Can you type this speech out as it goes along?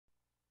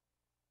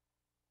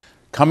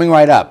Coming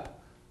right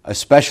up, a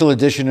special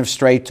edition of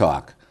Straight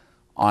Talk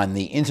on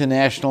the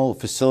International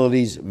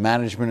Facilities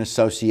Management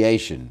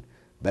Association,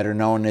 better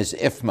known as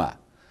IFMA.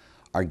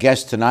 Our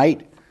guest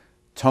tonight,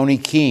 Tony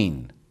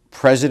Keane,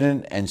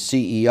 President and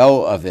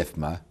CEO of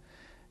IFMA,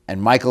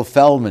 and Michael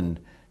Feldman,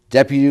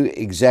 Deputy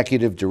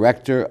Executive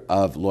Director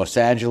of Los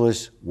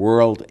Angeles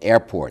World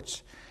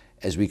Airports,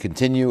 as we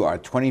continue our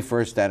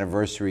 21st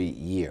anniversary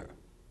year.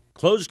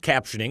 Closed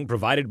captioning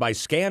provided by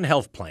Scan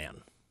Health Plan.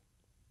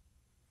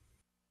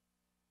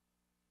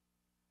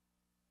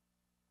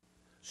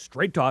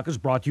 Straight Talk is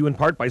brought to you in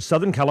part by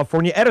Southern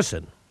California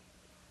Edison.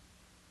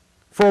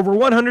 For over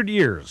 100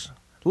 years,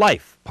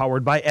 life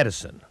powered by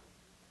Edison.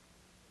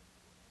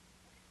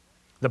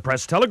 The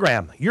Press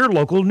Telegram, your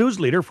local news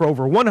leader for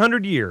over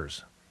 100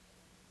 years.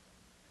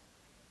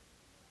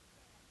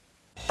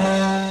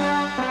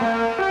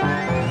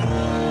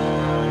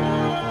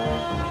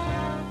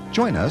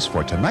 Join us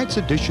for tonight's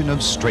edition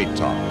of Straight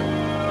Talk.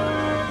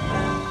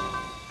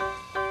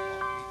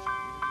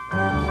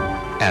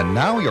 And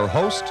now your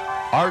host,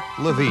 Art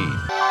Levine.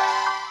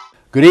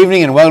 Good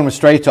evening and welcome to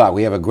Straight Talk.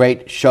 We have a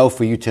great show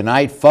for you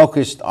tonight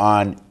focused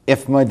on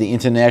IFMA, the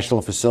International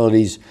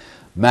Facilities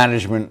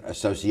Management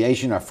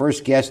Association. Our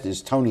first guest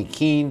is Tony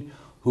Keane,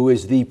 who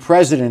is the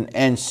President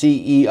and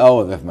CEO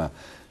of IFMA.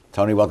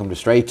 Tony, welcome to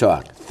Straight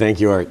Talk. Thank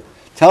you, Art.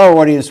 Tell our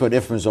audience what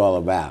IFMA is all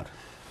about.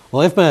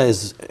 Well, IFMA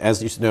is,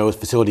 as you know, is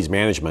facilities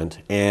management,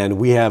 and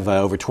we have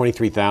over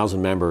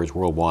 23,000 members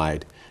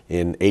worldwide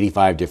in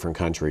 85 different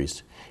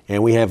countries.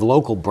 And we have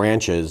local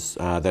branches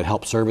that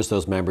help service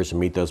those members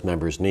and meet those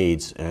members'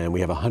 needs, and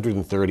we have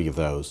 130 of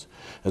those,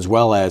 as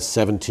well as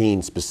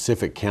 17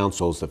 specific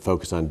councils that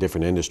focus on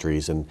different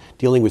industries and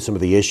dealing with some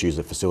of the issues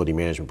that facility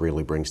management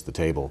really brings to the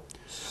table.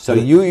 So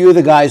you're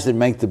the guys that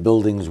make the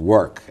buildings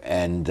work,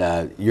 and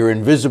you're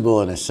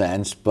invisible in a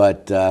sense,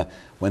 but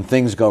when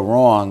things go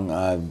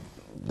wrong,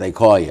 they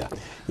call you.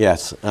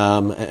 Yes.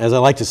 As I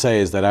like to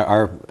say, is that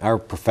our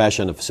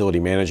profession of facility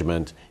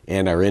management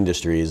and our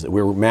industries,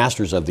 we're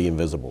masters of the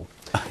invisible.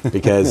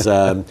 Because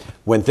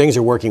when things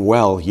are working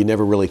well, you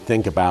never really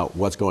think about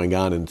what's going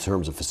on in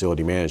terms of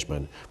facility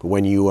management. But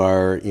when you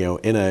are,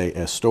 in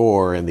a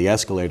store and the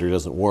escalator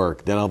doesn't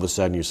work, then all of a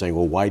sudden you're saying,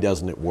 well, why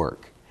doesn't it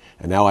work?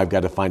 And now I've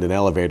got to find an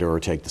elevator or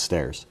take the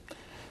stairs.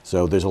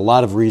 So there's a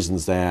lot of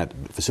reasons that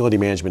facility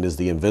management is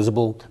the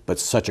invisible, but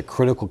such a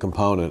critical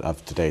component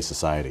of today's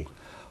society.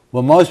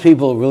 Well, most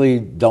people really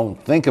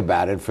don't think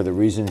about it for the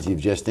reasons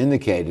you've just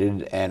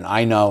indicated, and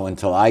I know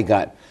until I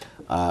got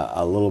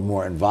a little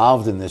more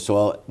involved in this,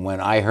 when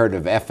I heard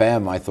of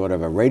FM, I thought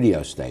of a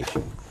radio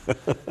station.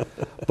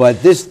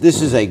 But this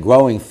is a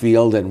growing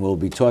field, and we'll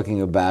be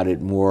talking about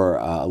it more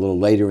a little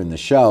later in the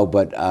show,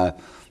 but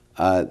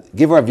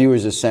give our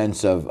viewers a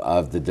sense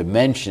of the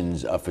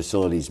dimensions of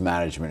facilities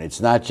management.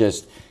 It's not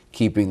just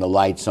keeping the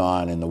lights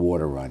on and the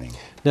water running.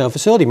 Now,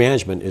 facility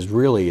management is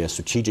really a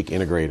strategic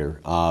integrator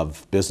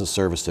of business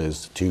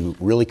services to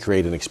really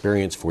create an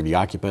experience for the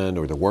occupant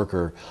or the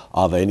worker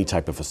of any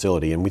type of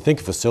facility. And we think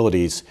of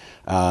facilities,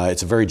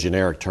 it's a very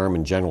generic term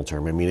and general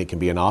term. I mean, it can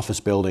be an office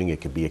building, it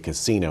could be a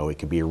casino, it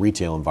could be a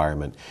retail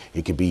environment,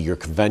 it could be your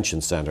convention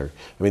center.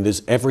 I mean,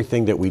 there's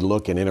everything that we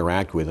look and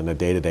interact with on a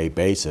day-to-day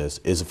basis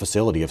is a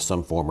facility of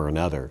some form or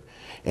another.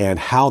 And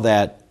how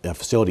that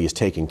facility is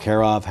taken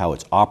care of, how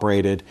it's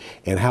operated,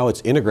 and how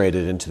it's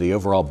integrated into the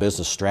overall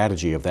business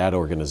strategy of that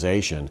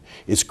organization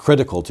is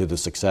critical to the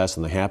success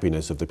and the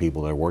happiness of the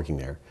people that are working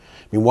there.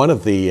 I mean, one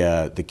of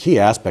the key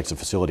aspects of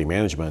facility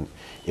management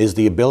is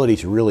the ability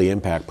to really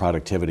impact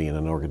productivity in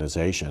an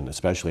organization,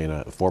 especially in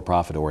a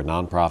for-profit or a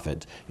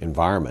non-profit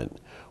environment,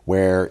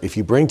 where if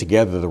you bring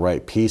together the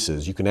right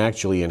pieces, you can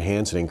actually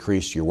enhance and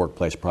increase your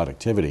workplace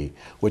productivity,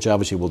 which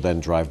obviously will then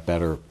drive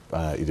better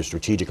either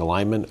strategic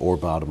alignment or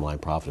bottom line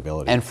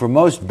profitability. And for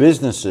most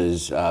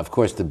businesses, of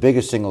course, the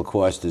biggest single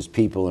cost is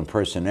people and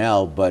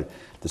personnel, but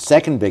the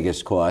second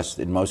biggest cost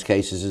in most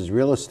cases is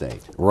real estate.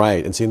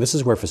 Right, and see, this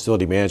is where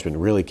facility management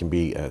really can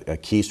be a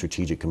key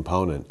strategic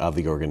component of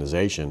the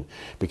organization,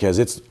 because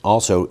it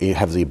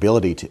has the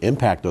ability to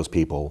impact those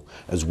people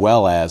as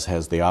well as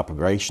has the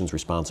operations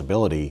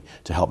responsibility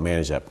to help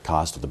manage that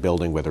cost of the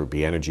building, whether it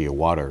be energy or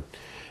water.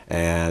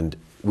 And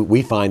what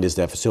we find is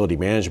that facility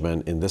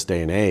management in this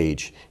day and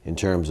age, in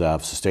terms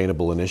of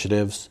sustainable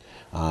initiatives,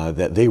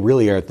 that they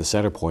really are at the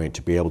center point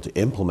to be able to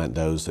implement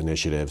those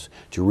initiatives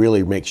to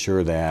really make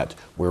sure that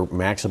we're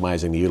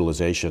maximizing the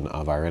utilization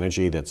of our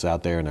energy that's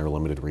out there and our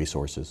limited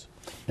resources.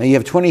 Now you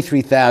have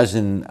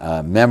 23,000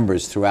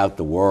 members throughout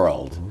the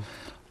world.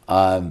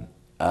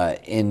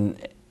 In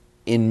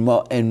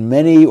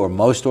many or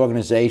most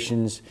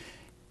organizations,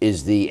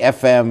 is the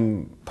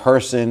FM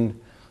person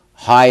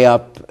high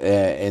up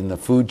in the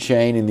food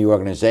chain in the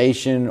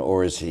organization,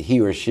 or is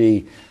he or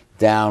she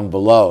down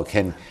below?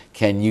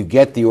 Can you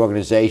get the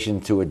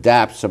organization to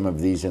adapt some of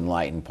these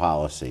enlightened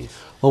policies?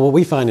 Well, what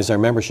we find is our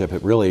membership,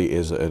 it really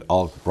is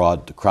all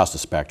broad across the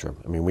spectrum.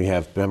 I mean, we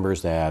have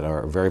members that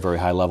are very, very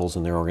high levels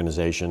in their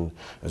organization,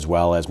 as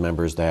well as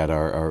members that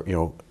are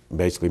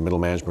basically middle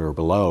management or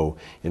below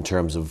in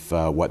terms of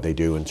what they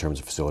do in terms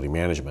of facility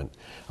management.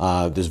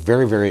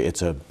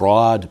 It's a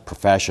broad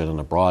profession and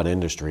a broad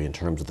industry in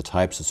terms of the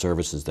types of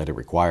services that it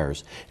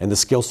requires and the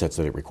skill sets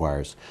that it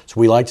requires. So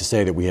we like to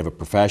say that we have a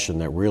profession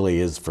that really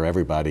is for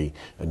everybody,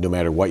 no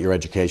matter what your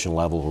education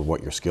level or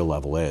what your skill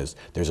level is.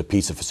 There's a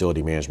piece of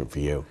facility management for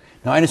you.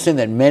 Now, I understand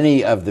that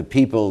many of the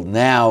people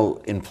now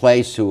in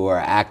place who are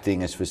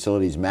acting as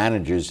facilities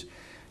managers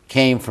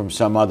came from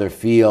some other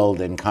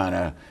field and kind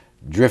of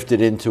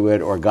drifted into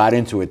it or got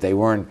into it. They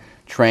weren't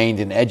trained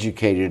and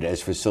educated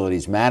as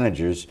facilities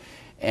managers.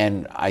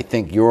 And I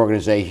think your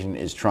organization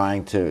is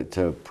trying to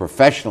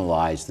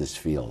professionalize this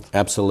field.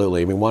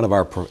 Absolutely. I mean, one of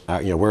our,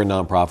 we're a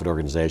nonprofit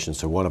organization,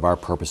 so one of our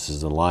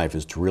purposes in life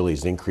is to really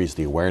increase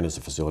the awareness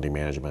of facility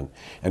management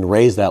and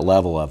raise that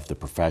level of the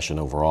profession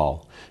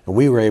overall. And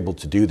we were able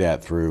to do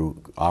that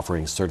through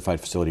offering certified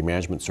facility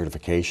management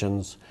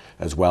certifications,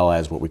 as well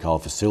as what we call a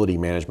facility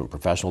management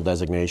professional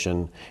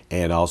designation,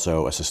 and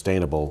also a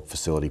sustainable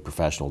facility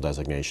professional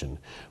designation.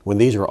 When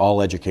these are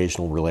all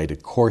educational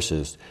related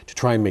courses to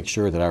try and make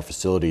sure that our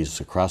facilities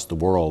across the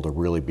world are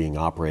really being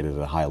operated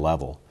at a high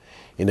level.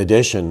 In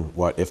addition,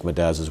 what IFMA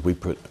does is we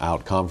put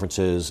out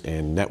conferences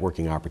and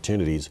networking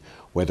opportunities,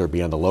 whether it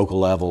be on the local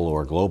level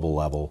or global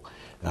level,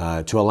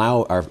 to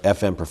allow our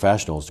FM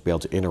professionals to be able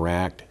to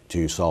interact,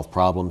 to solve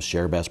problems,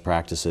 share best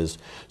practices,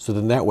 so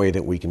that way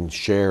that we can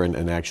share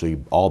and actually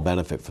all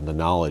benefit from the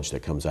knowledge that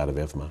comes out of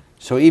IFMA.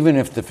 So even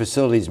if the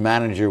facilities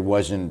manager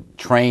wasn't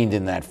trained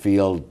in that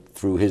field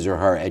through his or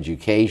her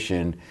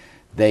education,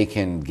 they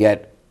can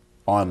get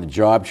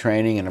on-the-job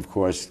training and, of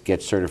course,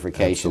 get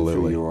certification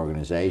through your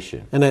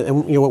organization.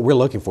 And what we're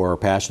looking for are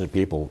passionate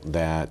people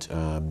that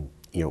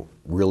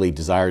really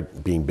desire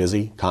being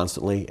busy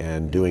constantly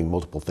and doing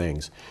multiple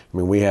things. I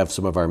mean, we have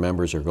some of our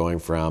members are going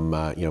from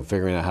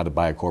figuring out how to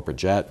buy a corporate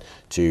jet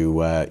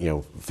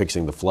to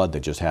fixing the flood that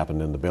just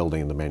happened in the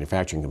building and the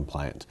manufacturing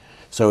compliant.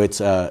 So it's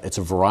a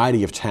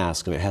variety of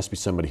tasks, and it has to be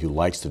somebody who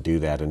likes to do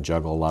that and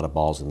juggle a lot of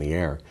balls in the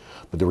air.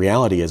 But the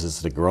reality is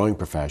it's a growing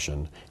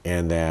profession,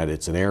 and that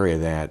it's an area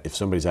that if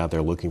somebody's out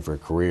there looking for a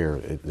career,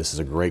 this is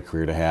a great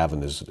career to have,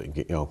 and there's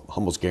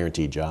almost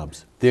guaranteed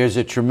jobs. There's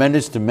a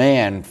tremendous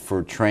demand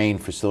for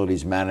trained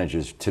facilities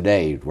managers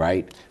today,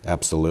 right?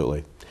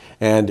 Absolutely.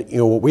 And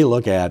what we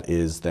look at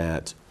is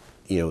that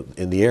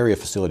in the area of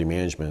facility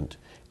management,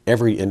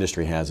 every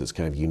industry has its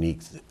kind of unique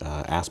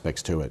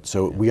aspects to it.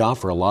 So we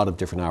offer a lot of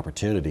different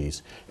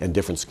opportunities and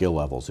different skill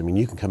levels. I mean,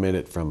 you can come in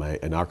it from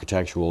an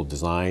architectural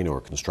design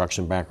or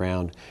construction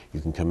background. You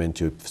can come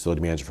into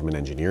facility management from an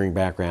engineering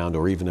background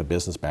or even a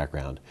business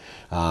background.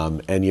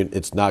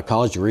 It's not,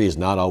 college degree is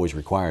not always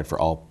required for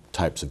all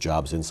types of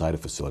jobs inside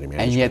of facility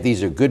management. And yet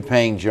these are good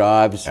paying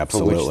jobs.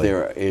 Absolutely. For which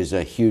there is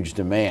a huge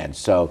demand.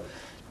 So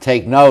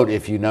take note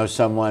if you know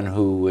someone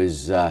who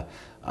is a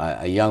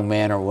young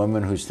man or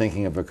woman who's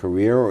thinking of a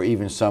career, or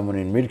even someone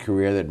in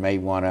mid-career that may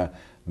want to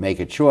make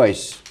a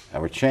choice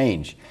or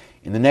change.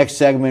 In the next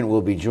segment,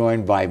 we'll be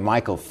joined by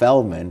Michael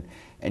Feldman,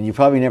 and you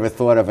probably never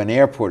thought of an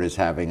airport as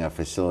having a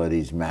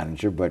facilities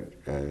manager, but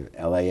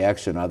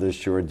LAX and others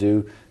sure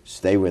do.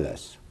 Stay with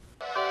us.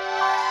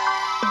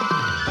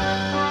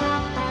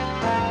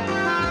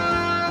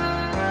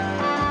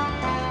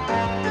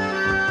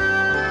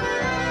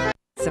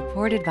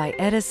 Supported by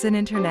Edison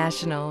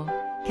International.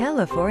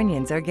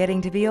 Californians are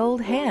getting to be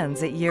old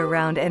hands at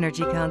year-round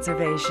energy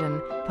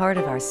conservation, part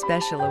of our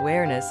special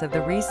awareness of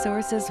the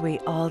resources we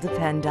all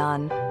depend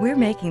on. We're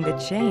making the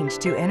change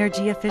to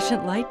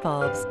energy-efficient light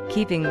bulbs,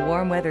 keeping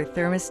warm weather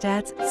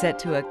thermostats set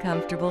to a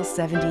comfortable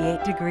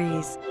 78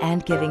 degrees,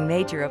 and giving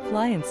major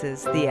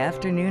appliances the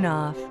afternoon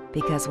off.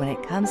 Because when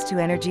it comes to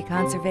energy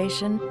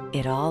conservation,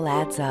 it all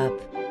adds up.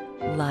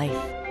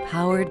 Life,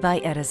 powered by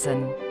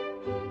Edison.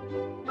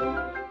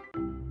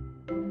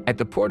 At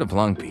the Port of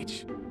Long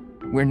Beach,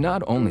 we're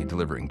not only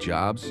delivering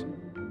jobs,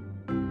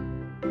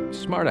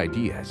 smart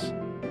ideas,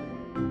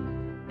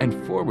 and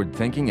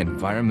forward-thinking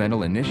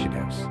environmental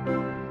initiatives.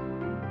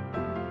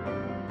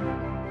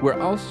 We're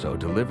also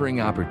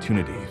delivering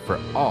opportunity for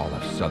all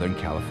of Southern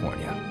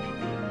California.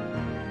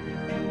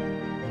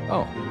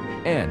 Oh,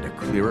 and a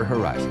clearer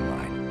horizon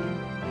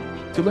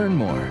line. To learn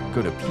more,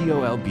 go to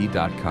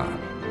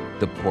POLB.com,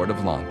 the Port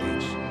of Long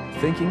Beach,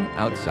 thinking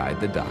outside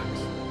the docks.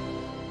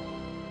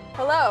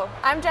 Hello,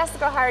 I'm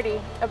Jessica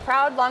Hardy, a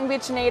proud Long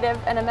Beach native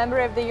and a member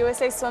of the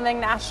USA Swimming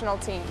national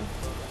team.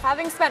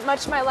 Having spent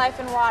much of my life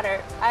in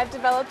water, I've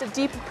developed a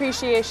deep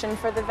appreciation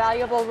for the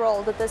valuable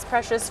role that this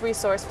precious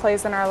resource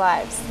plays in our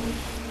lives.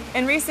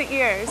 In recent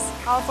years,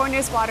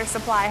 California's water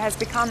supply has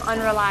become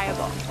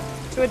unreliable.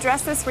 To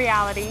address this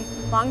reality,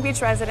 Long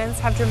Beach residents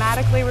have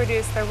dramatically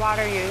reduced their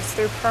water use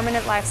through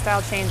permanent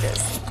lifestyle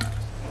changes.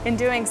 In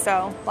doing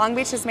so, Long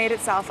Beach has made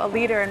itself a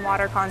leader in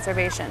water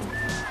conservation.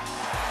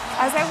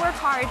 As I work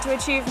hard to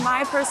achieve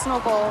my personal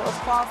goal of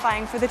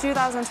qualifying for the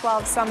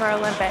 2012 Summer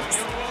Olympics,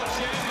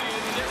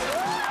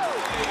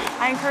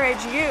 I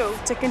encourage you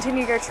to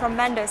continue your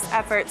tremendous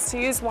efforts to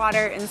use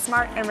water in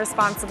smart and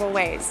responsible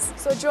ways.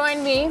 So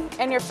join me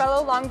and your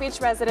fellow Long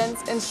Beach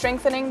residents in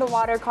strengthening the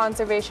water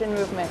conservation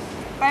movement.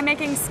 By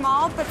making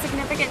small but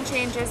significant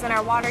changes in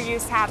our water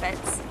use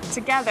habits,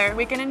 together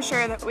we can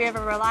ensure that we have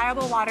a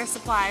reliable water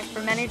supply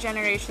for many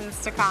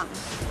generations to come.